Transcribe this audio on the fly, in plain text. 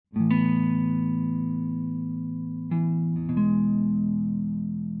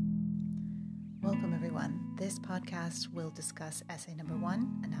This podcast will discuss essay number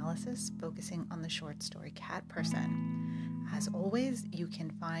 1, analysis, focusing on the short story Cat Person. As always, you can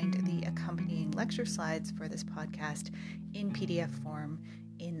find the accompanying lecture slides for this podcast in PDF form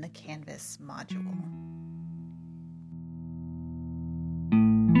in the Canvas module.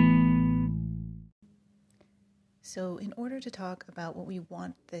 So in order to talk about what we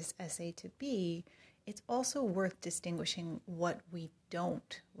want this essay to be, it's also worth distinguishing what we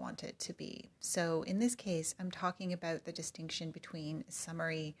don't want it to be. So in this case, I'm talking about the distinction between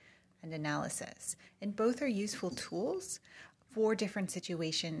summary and analysis. And both are useful tools for different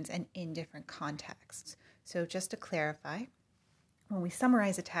situations and in different contexts. So just to clarify, when we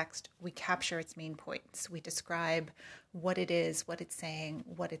summarize a text, we capture its main points. We describe what it is, what it's saying,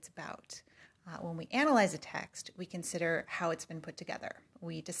 what it's about. When we analyze a text, we consider how it's been put together.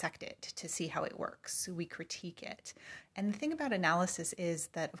 We dissect it to see how it works. We critique it. And the thing about analysis is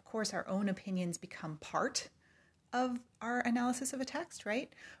that, of course, our own opinions become part of our analysis of a text,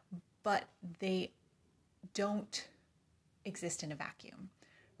 right? But they don't exist in a vacuum,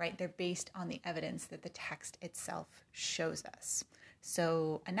 right? They're based on the evidence that the text itself shows us.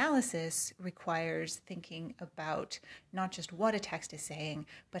 So analysis requires thinking about not just what a text is saying,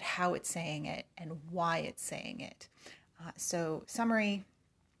 but how it's saying it and why it's saying it. So summary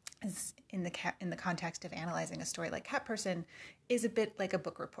is in the context of analyzing a story like Cat Person is a bit like a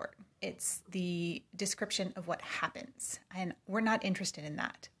book report. It's the description of what happens, and we're not interested in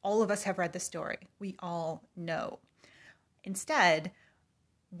that. All of us have read the story. We all know. Instead,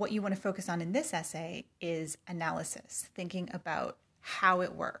 what you want to focus on in this essay is analysis, thinking about how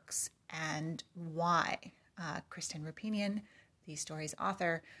it works and why Kristen Roupenian, the story's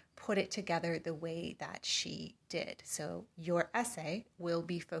author, put it together the way that she did. So your essay will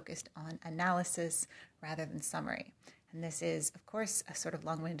be focused on analysis rather than summary. And this is, of course, a sort of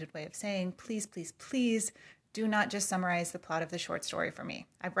long-winded way of saying, please, please, please do not just summarize the plot of the short story for me.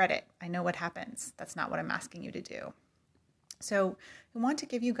 I've read it. I know what happens. That's not what I'm asking you to do. So I want to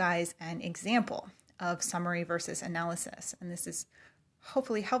give you guys an example of summary versus analysis. And this is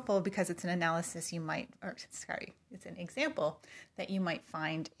hopefully helpful because it's an it's an example that you might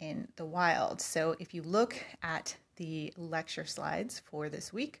find in the wild. So if you look at the lecture slides for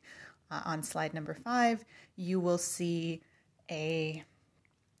this week, on slide number 5, you will see a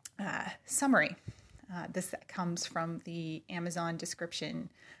summary. This comes from the Amazon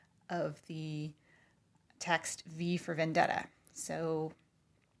description of the text V for Vendetta. So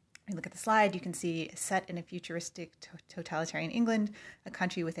when you look at the slide, you can see set in a futuristic totalitarian England, a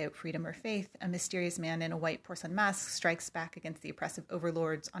country without freedom or faith, a mysterious man in a white porcelain mask strikes back against the oppressive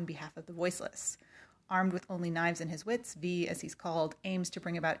overlords on behalf of the voiceless. Armed with only knives in his wits, V, as he's called, aims to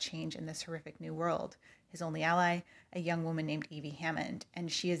bring about change in this horrific new world. His only ally, a young woman named Evie Hammond,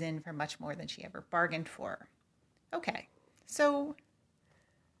 and she is in for much more than she ever bargained for. Okay, so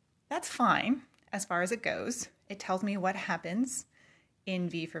that's fine as far as it goes. It tells me what happens in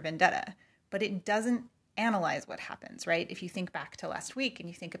V for Vendetta, but it doesn't analyze what happens, right? If you think back to last week and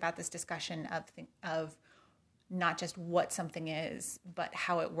you think about this discussion of not just what something is, but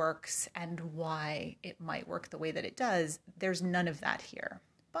how it works and why it might work the way that it does, there's none of that here.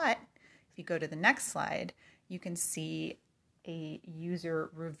 But if you go to the next slide, you can see a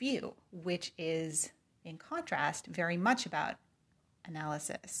user review, which is, in contrast, very much about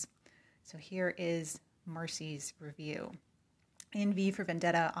analysis. So here is Marcy's review. In V for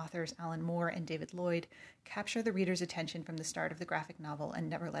Vendetta, authors Alan Moore and David Lloyd capture the reader's attention from the start of the graphic novel and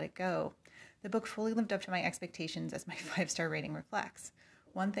never let it go. The book fully lived up to my expectations, as my 5-star rating reflects.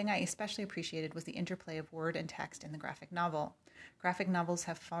 One thing I especially appreciated was the interplay of word and text in the graphic novel. Graphic novels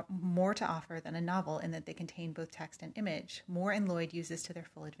have far more to offer than a novel in that they contain both text and image. Moore and Lloyd use this to their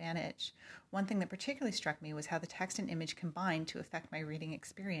full advantage. One thing that particularly struck me was how the text and image combined to affect my reading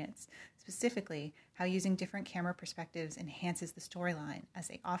experience, specifically how using different camera perspectives enhances the storyline, as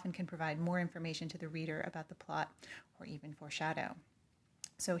they often can provide more information to the reader about the plot or even foreshadow.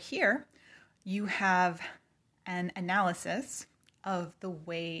 So here you have an analysis of the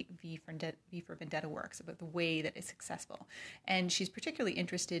way V for Vendetta works, about the way that it's successful. And she's particularly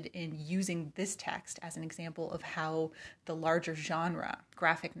interested in using this text as an example of how the larger genre,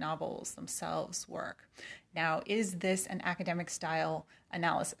 graphic novels themselves, work. Now, is this an academic style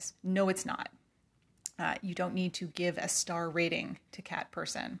analysis? No, it's not. You don't need to give a star rating to Cat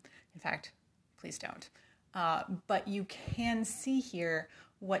Person. In fact, please don't. But you can see here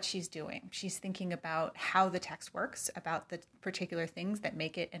what she's doing. She's thinking about how the text works, about the particular things that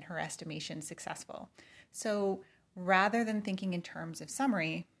make it, in her estimation, successful. So rather than thinking in terms of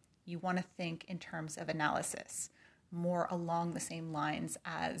summary, you want to think in terms of analysis, more along the same lines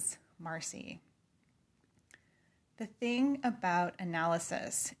as Marcy. The thing about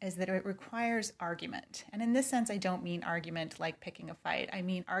analysis is that it requires argument. And in this sense, I don't mean argument like picking a fight. I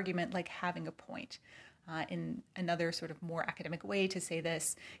mean argument like having a point. In another sort of more academic way to say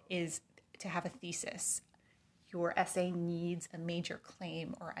this is to have a thesis. Your essay needs a major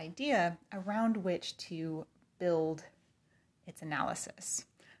claim or idea around which to build its analysis.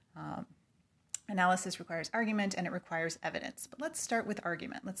 Analysis requires argument and it requires evidence. But let's start with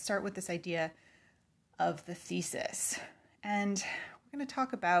argument. Let's start with this idea of the thesis. And we're going to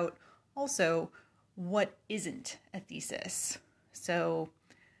talk about also what isn't a thesis. So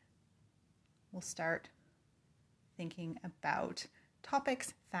we'll start thinking about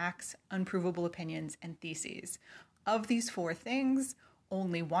topics, facts, unprovable opinions, and theses. Of these four things,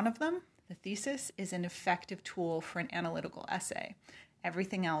 only one of them, the thesis, is an effective tool for an analytical essay.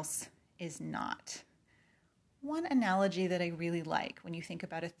 Everything else is not. One analogy that I really like when you think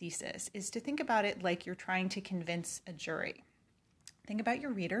about a thesis is to think about it like you're trying to convince a jury. Think about your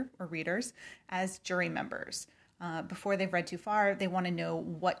reader or readers as jury members. Before they've read too far, they want to know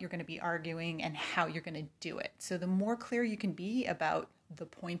what you're going to be arguing and how you're going to do it. So the more clear you can be about the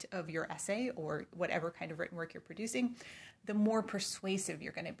point of your essay or whatever kind of written work you're producing, the more persuasive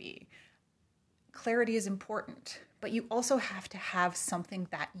you're going to be. Clarity is important, but you also have to have something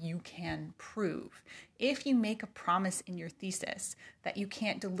that you can prove. If you make a promise in your thesis that you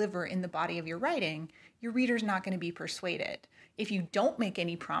can't deliver in the body of your writing, your reader's not going to be persuaded. If you don't make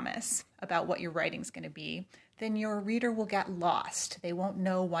any promise about what your writing's going to be, then your reader will get lost. They won't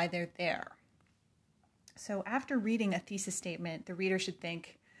know why they're there. So after reading a thesis statement, the reader should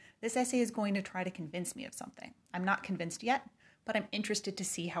think, this essay is going to try to convince me of something. I'm not convinced yet, but I'm interested to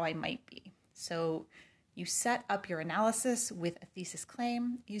see how I might be. So you set up your analysis with a thesis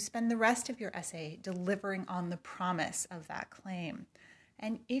claim. You spend the rest of your essay delivering on the promise of that claim.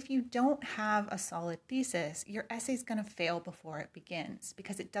 And if you don't have a solid thesis, your essay is going to fail before it begins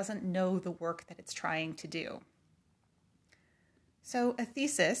because it doesn't know the work that it's trying to do. So a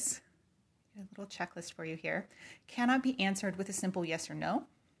thesis, a little checklist for you here, cannot be answered with a simple yes or no.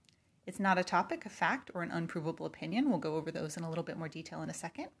 It's not a topic, a fact, or an unprovable opinion. We'll go over those in a little bit more detail in a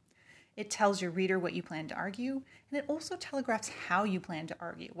second. It tells your reader what you plan to argue, and it also telegraphs how you plan to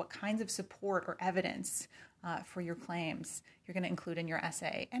argue, what kinds of support or evidence for your claims you're going to include in your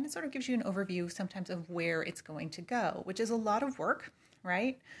essay. And it sort of gives you an overview sometimes of where it's going to go, which is a lot of work,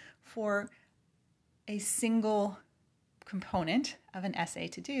 right, for a single component of an essay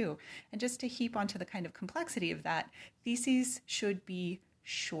to do. And just to heap onto the kind of complexity of that, theses should be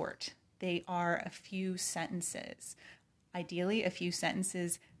short. They are a few sentences. Ideally, a few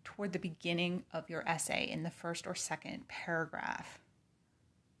sentences toward the beginning of your essay in the first or second paragraph.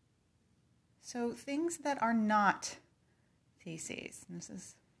 So things that are not theses, and this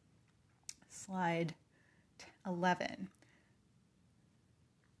is slide 11.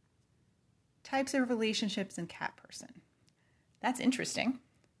 Types of relationships in cat person. That's interesting,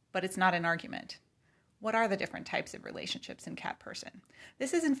 but it's not an argument. What are the different types of relationships in cat person?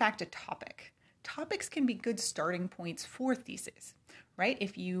 This is in fact a topic. Topics can be good starting points for theses, right?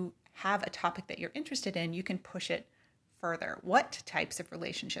 If you have a topic that you're interested in, you can push it further. What types of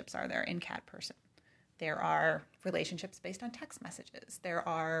relationships are there in cat person? There are relationships based on text messages. There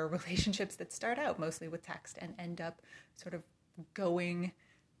are relationships that start out mostly with text and end up sort of going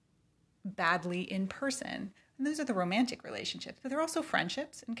badly in person. And those are the romantic relationships. But there are also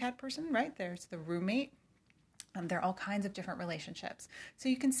friendships in cat person, right? There's the roommate. There are all kinds of different relationships. So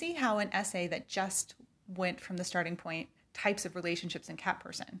you can see how an essay that just went from the starting point, types of relationships in cat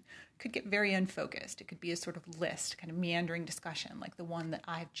person, could get very unfocused. It could be a sort of list, kind of meandering discussion like the one that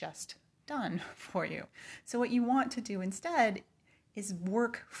I've just done for you. So what you want to do instead is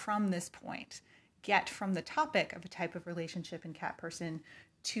work from this point, get from the topic of a type of relationship in cat person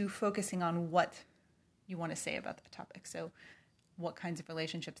to focusing on what you want to say about that topic. So what kinds of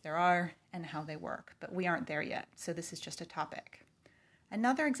relationships there are and how they work. But we aren't there yet, so this is just a topic.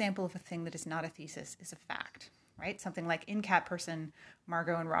 Another example of a thing that is not a thesis is a fact, right? Something like in cat person,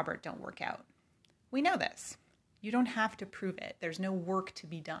 Margot and Robert don't work out. We know this. You don't have to prove it. There's no work to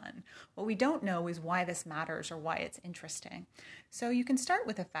be done. What we don't know is why this matters or why it's interesting. So you can start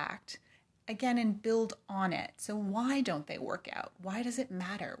with a fact, again, and build on it. So why don't they work out? Why does it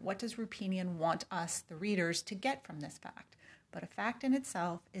matter? What does Rupinian want us, the readers, to get from this fact? But a fact in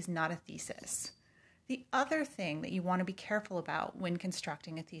itself is not a thesis. The other thing that you want to be careful about when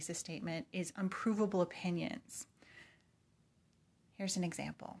constructing a thesis statement is unprovable opinions. Here's an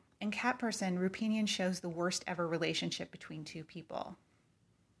example. In cat person, Rupinian shows the worst ever relationship between two people.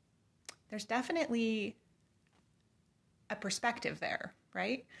 There's definitely a perspective there,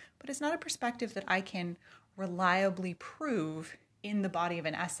 right? But it's not a perspective that I can reliably prove in the body of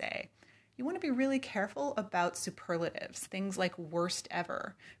an essay, you want to be really careful about superlatives, things like worst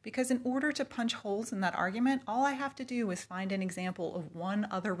ever, because in order to punch holes in that argument, all I have to do is find an example of one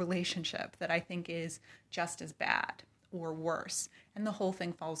other relationship that I think is just as bad or worse, and the whole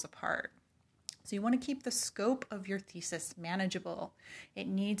thing falls apart. So you want to keep the scope of your thesis manageable. It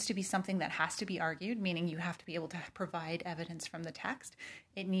needs to be something that has to be argued, meaning you have to be able to provide evidence from the text.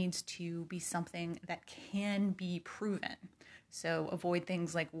 It needs to be something that can be proven. So avoid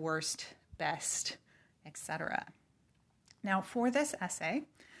things like worst, best, etc. Now, for this essay,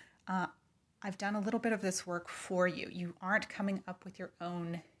 I've done a little bit of this work for you. You aren't coming up with your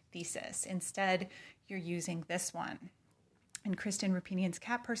own thesis. Instead, you're using this one. In Kristen Roupenian's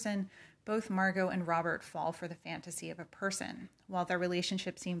Cat Person, both Margot and Robert fall for the fantasy of a person. While their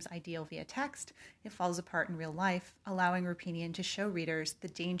relationship seems ideal via text, it falls apart in real life, allowing Roupenian to show readers the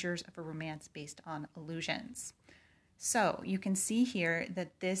dangers of a romance based on illusions. So you can see here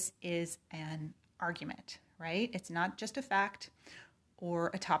that this is an argument, right? It's not just a fact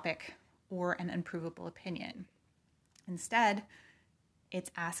or a topic or an unprovable opinion. Instead, it's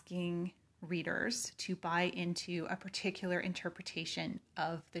asking readers to buy into a particular interpretation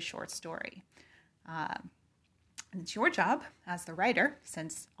of the short story. And it's your job as the writer,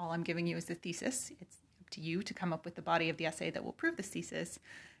 since all I'm giving you is the thesis, it's up to you to come up with the body of the essay that will prove this thesis.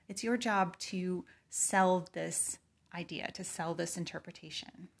 It's your job to sell this idea, to sell this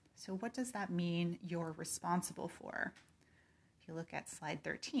interpretation. So what does that mean you're responsible for? If you look at slide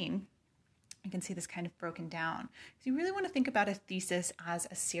 13, you can see this kind of broken down. So you really want to think about a thesis as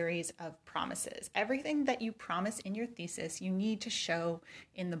a series of promises. Everything that you promise in your thesis, you need to show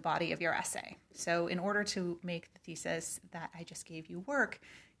in the body of your essay. So in order to make the thesis that I just gave you work,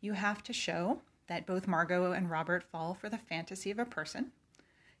 you have to show that both Margot and Robert fall for the fantasy of a person.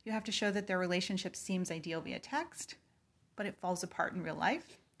 You have to show that their relationship seems ideal via text, but it falls apart in real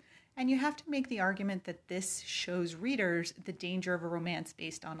life. And you have to make the argument that this shows readers the danger of a romance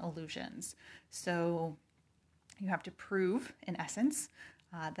based on illusions. So you have to prove, in essence,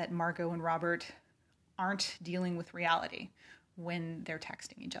 that Margot and Robert aren't dealing with reality when they're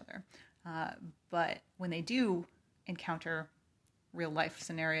texting each other. But when they do encounter real life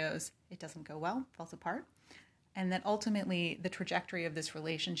scenarios, it doesn't go well, falls apart. And that ultimately the trajectory of this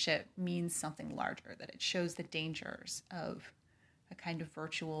relationship means something larger, that it shows the dangers of a kind of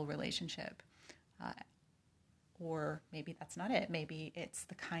virtual relationship. Or maybe that's not it. Maybe it's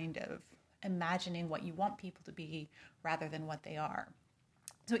the kind of imagining what you want people to be rather than what they are.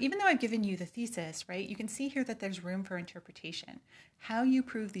 So even though I've given you the thesis, right, you can see here that there's room for interpretation. How you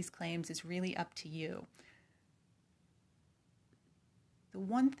prove these claims is really up to you. The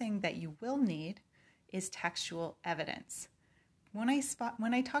one thing that you will need is textual evidence. When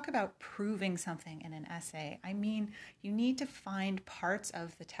I talk about proving something in an essay, I mean you need to find parts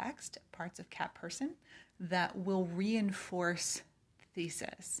of the text, parts of Cat Person, that will reinforce the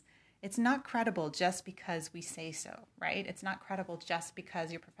thesis. It's not credible just because we say so, right? It's not credible just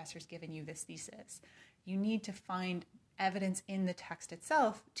because your professor's given you this thesis. You need to find evidence in the text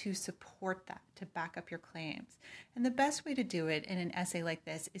itself to support that, to back up your claims. And the best way to do it in an essay like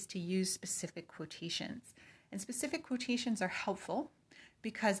this is to use specific quotations. And specific quotations are helpful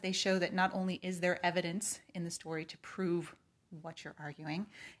because they show that not only is there evidence in the story to prove what you're arguing,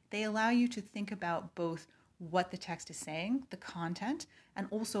 they allow you to think about both what the text is saying, the content, and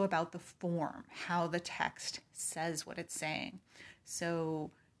also about the form, how the text says what it's saying. So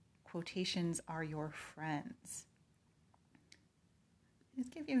quotations are your friends. Let's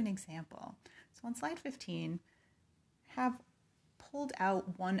give you an example. So on slide 15, have pulled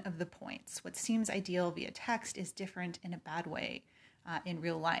out one of the points. What seems ideal via text is different in a bad way in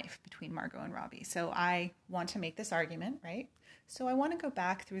real life between Margot and Robbie. So I want to make this argument, right? So I want to go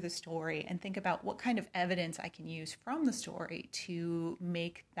back through the story and think about what kind of evidence I can use from the story to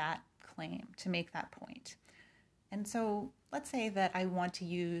make that claim, to make that point. And so let's say that I want to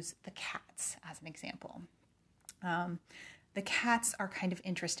use the cats as an example. The cats are kind of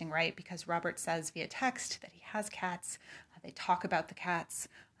interesting, right? Because Robert says via text that he has cats. They talk about the cats,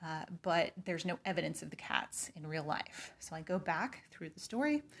 but there's no evidence of the cats in real life. So I go back through the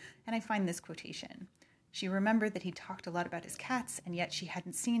story and I find this quotation. She remembered that he talked a lot about his cats, and yet she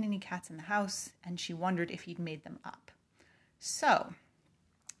hadn't seen any cats in the house, and she wondered if he'd made them up. So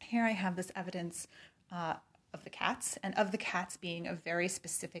here I have this evidence of the cats, and of the cats being a very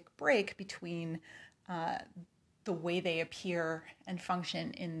specific break between the way they appear and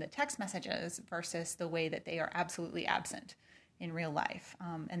function in the text messages versus the way that they are absolutely absent in real life.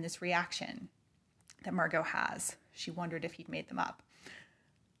 And this reaction that Margot has, she wondered if he'd made them up.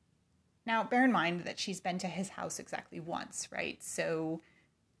 Now, bear in mind that she's been to his house exactly once, right? So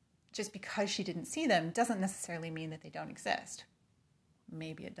just because she didn't see them doesn't necessarily mean that they don't exist.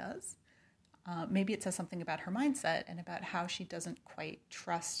 Maybe it does. Maybe it says something about her mindset and about how she doesn't quite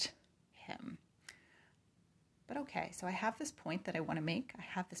trust him. But okay, so I have this point that I want to make. I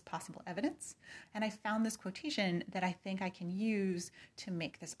have this possible evidence, and I found this quotation that I think I can use to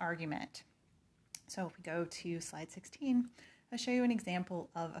make this argument. So if we go to slide 16, I'll show you an example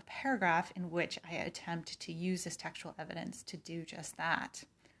of a paragraph in which I attempt to use this textual evidence to do just that.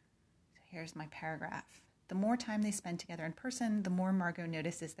 So here's my paragraph. The more time they spend together in person, the more Margot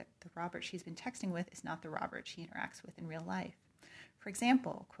notices that the Robert she's been texting with is not the Robert she interacts with in real life. For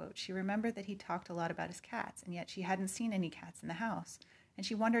example, quote, she remembered that he talked a lot about his cats, and yet she hadn't seen any cats in the house, and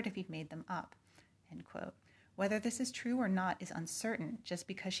she wondered if he'd made them up, end quote. Whether this is true or not is uncertain. Just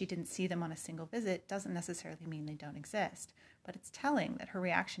because she didn't see them on a single visit doesn't necessarily mean they don't exist, but it's telling that her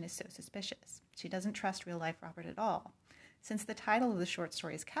reaction is so suspicious. She doesn't trust real-life Robert at all. Since the title of the short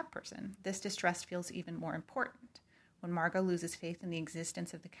story is Cat Person, this distrust feels even more important. When Margot loses faith in the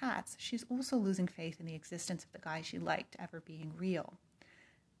existence of the cats, she's also losing faith in the existence of the guy she liked ever being real.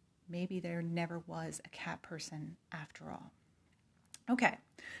 Maybe there never was a cat person after all. Okay,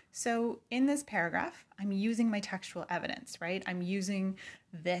 so in this paragraph, I'm using my textual evidence, right? I'm using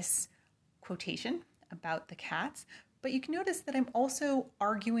this quotation about the cats, but you can notice that I'm also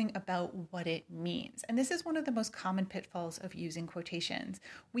arguing about what it means. And this is one of the most common pitfalls of using quotations.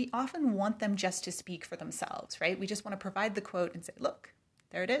 We often want them just to speak for themselves, right? We just want to provide the quote and say, look,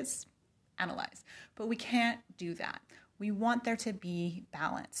 there it is, analyze. But we can't do that. We want there to be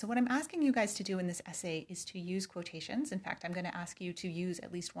balance. So what I'm asking you guys to do in this essay is to use quotations. In fact, I'm going to ask you to use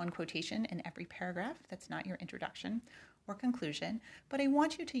at least one quotation in every paragraph. That's not your introduction or conclusion, but I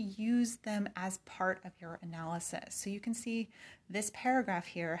want you to use them as part of your analysis. So you can see this paragraph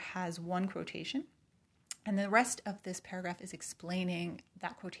here has one quotation, and the rest of this paragraph is explaining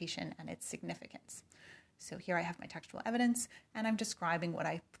that quotation and its significance. So here I have my textual evidence, and I'm describing what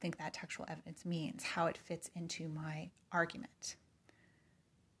I think that textual evidence means, how it fits into my argument.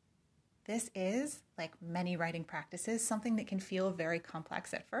 This is, like many writing practices, something that can feel very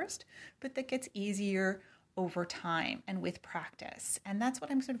complex at first, but that gets easier over time and with practice. And that's what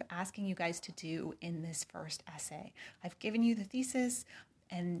I'm sort of asking you guys to do in this first essay. I've given you the thesis,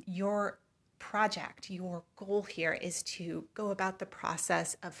 and your project, your goal here is to go about the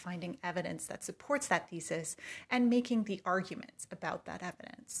process of finding evidence that supports that thesis and making the arguments about that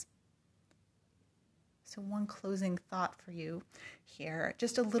evidence. So one closing thought for you here,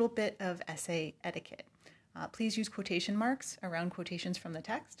 just a little bit of essay etiquette. Please use quotation marks around quotations from the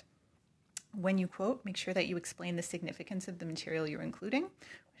text. When you quote, make sure that you explain the significance of the material you're including.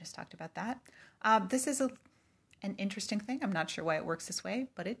 We just talked about that. This is an interesting thing. I'm not sure why it works this way,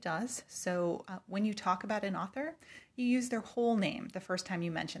 but it does. So when you talk about an author, you use their whole name the first time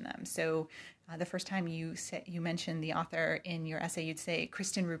you mention them. So the first time you mention the author in your essay, you'd say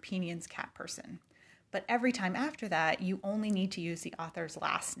Kristen Roupenian's Cat Person. But every time after that, you only need to use the author's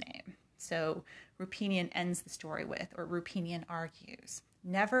last name. So Roupenian ends the story with, or Roupenian argues.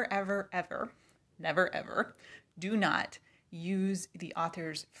 Never, ever, ever, never, ever, do not use the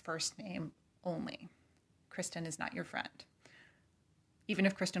author's first name only. Kristen is not your friend. Even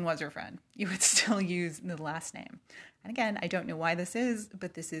if Kristen was your friend, you would still use the last name. And again, I don't know why this is,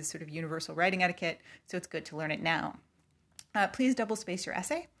 but this is sort of universal writing etiquette, so it's good to learn it now. Please double space your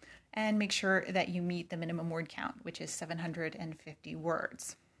essay and make sure that you meet the minimum word count, which is 750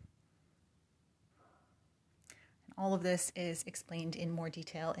 words. All of this is explained in more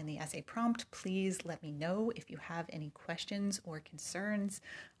detail in the essay prompt. Please let me know if you have any questions or concerns.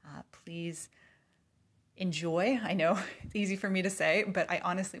 Please enjoy. I know it's easy for me to say, but I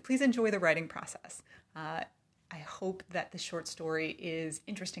honestly, please enjoy the writing process. I hope that the short story is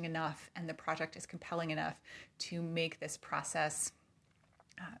interesting enough and the project is compelling enough to make this process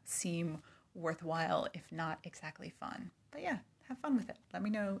seem worthwhile, if not exactly fun. But yeah, have fun with it. Let me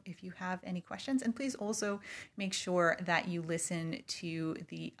know if you have any questions, and please also make sure that you listen to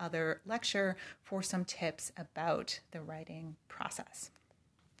the other lecture for some tips about the writing process.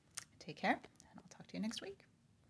 Take care, and I'll talk to you next week.